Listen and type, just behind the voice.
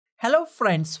Hello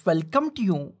friends, welcome to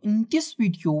you. In this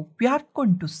video, we are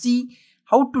going to see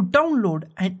how to download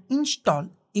and install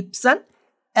Epson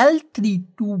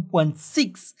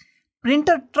L3216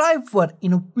 printer driver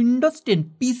in a Windows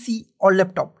 10 PC or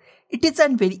laptop. It is a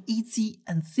very easy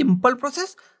and simple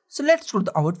process. So let's go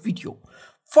to our video.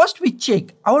 First we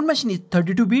check our machine is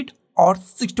 32-bit or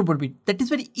 64-bit. That is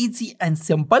very easy and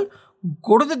simple.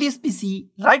 Go to this PC,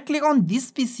 right click on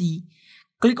this PC,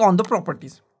 click on the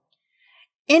properties.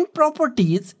 In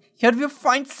properties, here we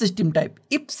find system type.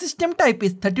 If system type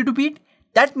is 32-bit,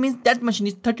 that means that machine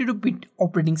is 32-bit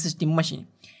operating system machine.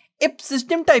 If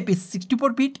system type is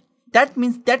 64-bit, that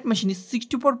means that machine is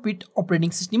 64-bit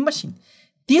operating system machine.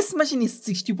 This machine is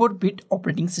 64-bit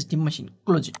operating system machine.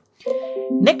 Close it.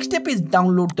 Next step is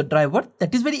download the driver.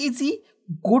 That is very easy.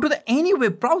 Go to any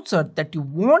web browser that you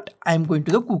want. I am going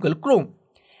to the Google Chrome.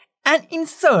 And in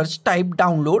search, type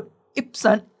download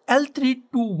Epson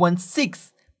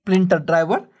L3216 printer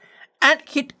driver and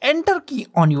hit enter key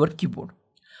on your keyboard.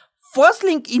 First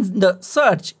link in the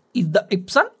search is the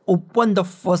Epson. Open the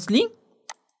first link.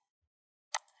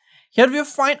 Here we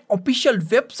find official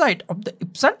website of the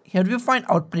Epson. Here we find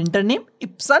our printer name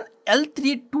Epson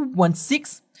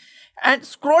L3216 and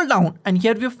scroll down and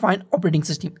here we find operating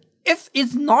system. If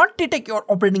it's not detect your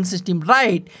operating system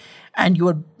right and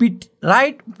your bit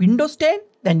right Windows 10,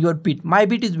 then your bit. My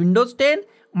bit is Windows 10.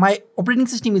 My operating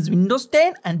system is Windows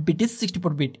 10 and bit is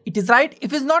 64-bit. It is right.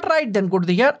 If it's not right, then go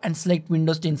to here and select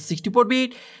Windows 10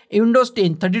 64-bit, Windows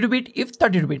 10 32-bit, if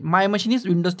 32-bit. My machine is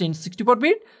Windows 10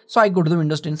 64-bit. So I go to the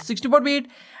Windows 10 64-bit.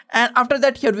 And after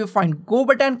that, here we find go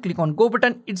button. Click on go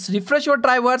button. It's refresh your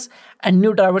drivers and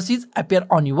new drivers is appear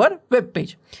on your web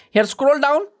page. Here scroll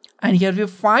down and here we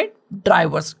find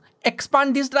drivers.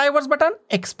 Expand this drivers button.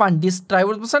 Expand this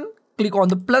drivers button. Click on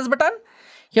the plus button.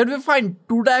 Here we find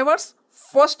two drivers.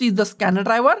 First is the scanner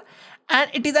driver and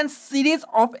it is a series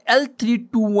of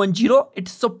L3210. It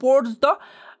supports the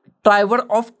driver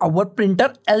of our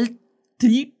printer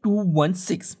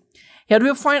L3216. Here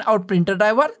we find our printer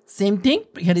driver. Same thing.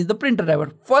 Here is the printer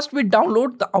driver. First we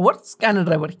download our scanner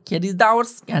driver. Here is our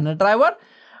scanner driver.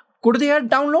 Go to here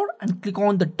download and click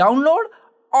on the download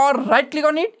or right click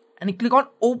on it and click on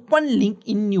open link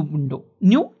in new window,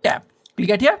 new tab. Click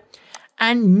at here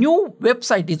and new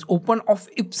website is open of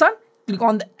Epson. Click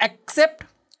on the accept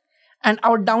and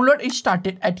our download is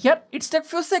started at here. It takes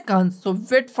few seconds, so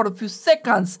wait for a few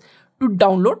seconds to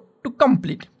download to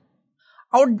complete.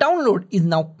 Our download is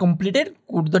now completed.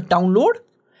 Go to the download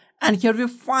and here we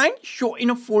find show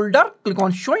in a folder. Click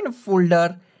on show in a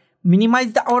folder,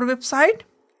 minimize our website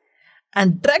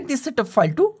and drag this setup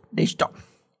file to desktop.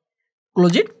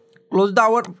 Close it, close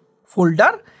our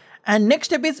folder and next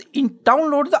step is in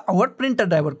download our printer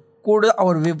driver. Go to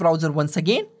our web browser once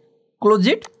again. Close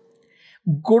it.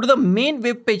 Go to the main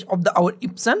web page of our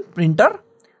Epson printer.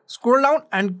 Scroll down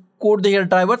and go to here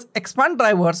drivers. Expand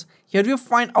drivers. Here you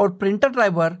find our printer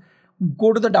driver.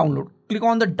 Go to the download. Click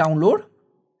on the download.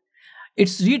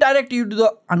 It's redirect you to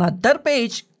the another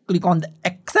page. Click on the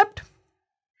accept.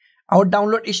 Our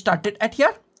download is started at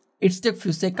here. It takes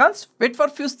few seconds. Wait for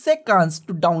few seconds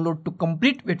to download to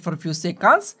complete. Wait for a few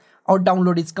seconds. Our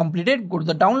download is completed. Go to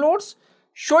the downloads.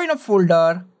 Show in a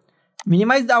folder.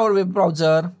 Minimize our web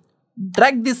browser,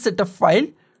 drag this setup file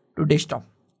to desktop,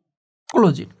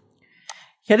 close it.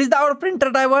 Here is our printer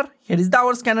driver, here is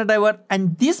our scanner driver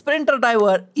and this printer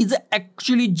driver is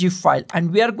actually zip file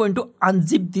and we are going to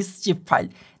unzip this zip file.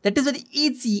 That is very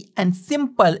easy and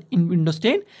simple in Windows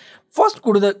 10. First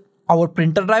go to our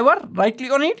printer driver, right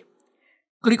click on it,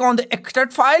 click on the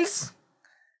extract files,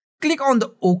 click on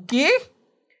the OK.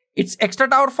 It's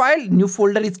extract our file, new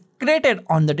folder is created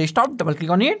on the desktop, double click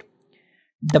on it.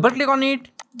 Double click on it,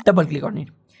 double click on it.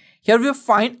 Here we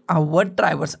find our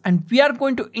drivers and we are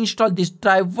going to install these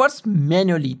drivers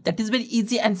manually. That is very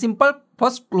easy and simple.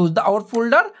 First close our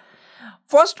folder.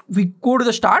 First we go to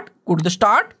the start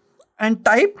and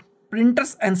type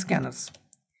printers and scanners.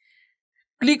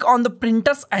 Click on the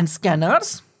printers and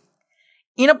scanners.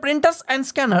 In a printers and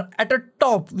scanner at the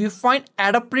top we find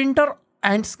add a printer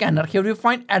and scanner. Here we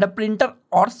find add a printer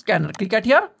or scanner. Click at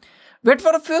here. Wait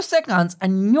for a few seconds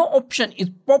and new option is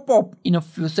pop up in a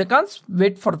few seconds.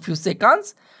 Wait for a few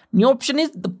seconds. New option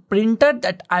is the printer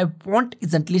that I want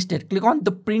isn't listed. Click on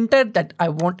the printer that I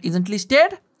want isn't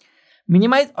listed.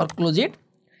 Minimize or close it.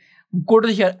 Go to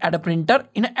here add a printer.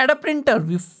 In add a printer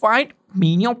we find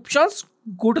many options.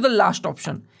 Go to the last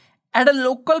option. Add a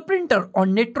local printer or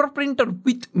network printer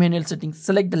with manual settings.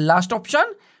 Select the last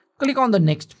option. Click on the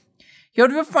next. Here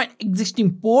we find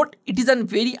existing port. It is a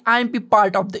very IMP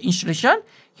part of the installation.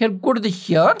 Here go to the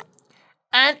here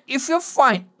And if you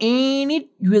find any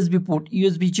USB port,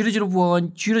 USB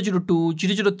 001, 002,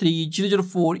 003,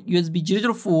 004,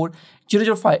 USB 004,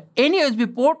 005, any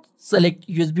USB port, select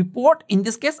USB port. In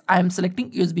this case, I am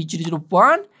selecting USB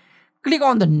 001. Click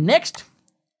on the next.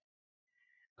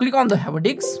 Click on the hard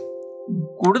disk.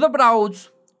 Go to the browse.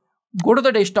 Go to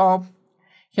the desktop.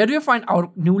 Here you find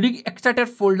our newly extracted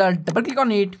folder. Double click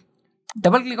on it.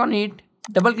 Double click on it.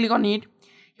 Double click on it.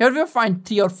 Here we find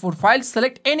 3 or 4 files.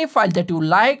 Select any file that you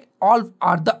like. All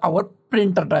are our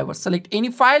printer drivers. Select any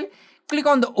file. Click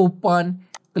on the open.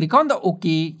 Click on the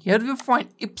OK. Here we find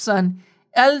Epson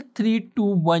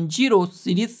L3210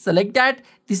 series. Select that.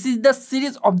 This is the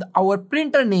series of our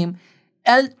printer name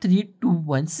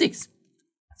L3216.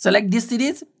 Select this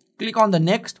series. Click on the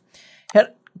next.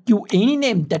 Here give any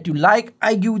name that you like.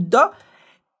 I give the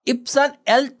Epson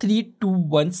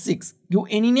L3216. Give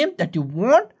any name that you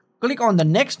want. Click on the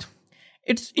next.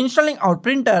 It's installing our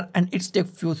printer and it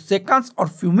takes few seconds or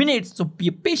few minutes. So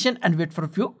be patient and wait for a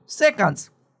few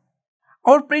seconds.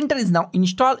 Our printer is now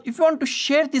installed. If you want to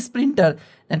share this printer,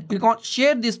 then click on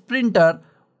share this printer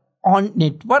on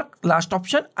network. Last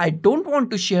option. I don't want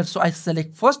to share, so I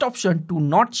select first option to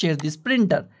not share this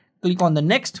printer. Click on the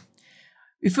next.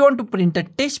 If you want to print a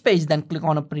test page, then click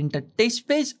on a print a test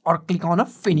page or click on a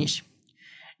finish.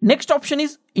 Next option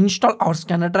is install our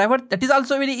scanner driver. That is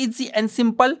also very easy and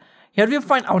simple. Here we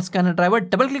find our scanner driver.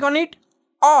 Double click on it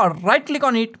or right click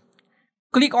on it.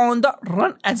 Click on the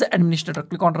run as an administrator.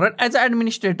 Click on run as an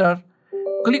administrator.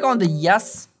 Click on the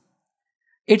yes.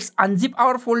 It's unzip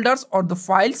our folders or the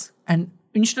files and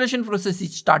installation process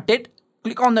is started.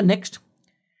 Click on the next.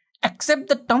 Accept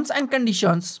the terms and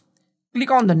conditions. Click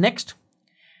on the next.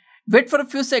 Wait for a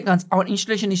few seconds. Our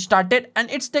installation is started and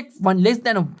it's take less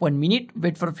than 1 minute.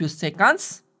 Wait for a few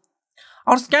seconds.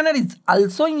 Our scanner is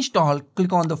also installed.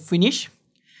 Click on the finish.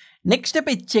 Next step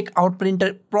is check our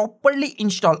printer properly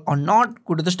installed or not.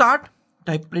 Go to the start.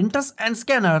 Type printers and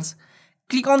scanners.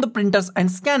 Click on the printers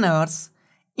and scanners.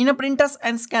 In a printers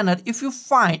and scanner, if you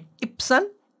find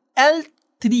Epson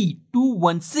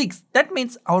L3216, that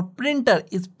means our printer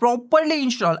is properly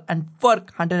installed and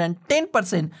work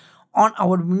 110% on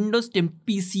our Windows 10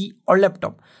 PC or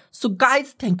laptop. So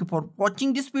guys, thank you for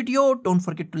watching this video. Don't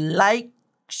forget to like,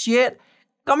 share,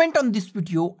 comment on this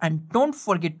video and don't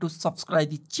forget to subscribe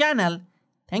the channel.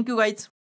 Thank you guys.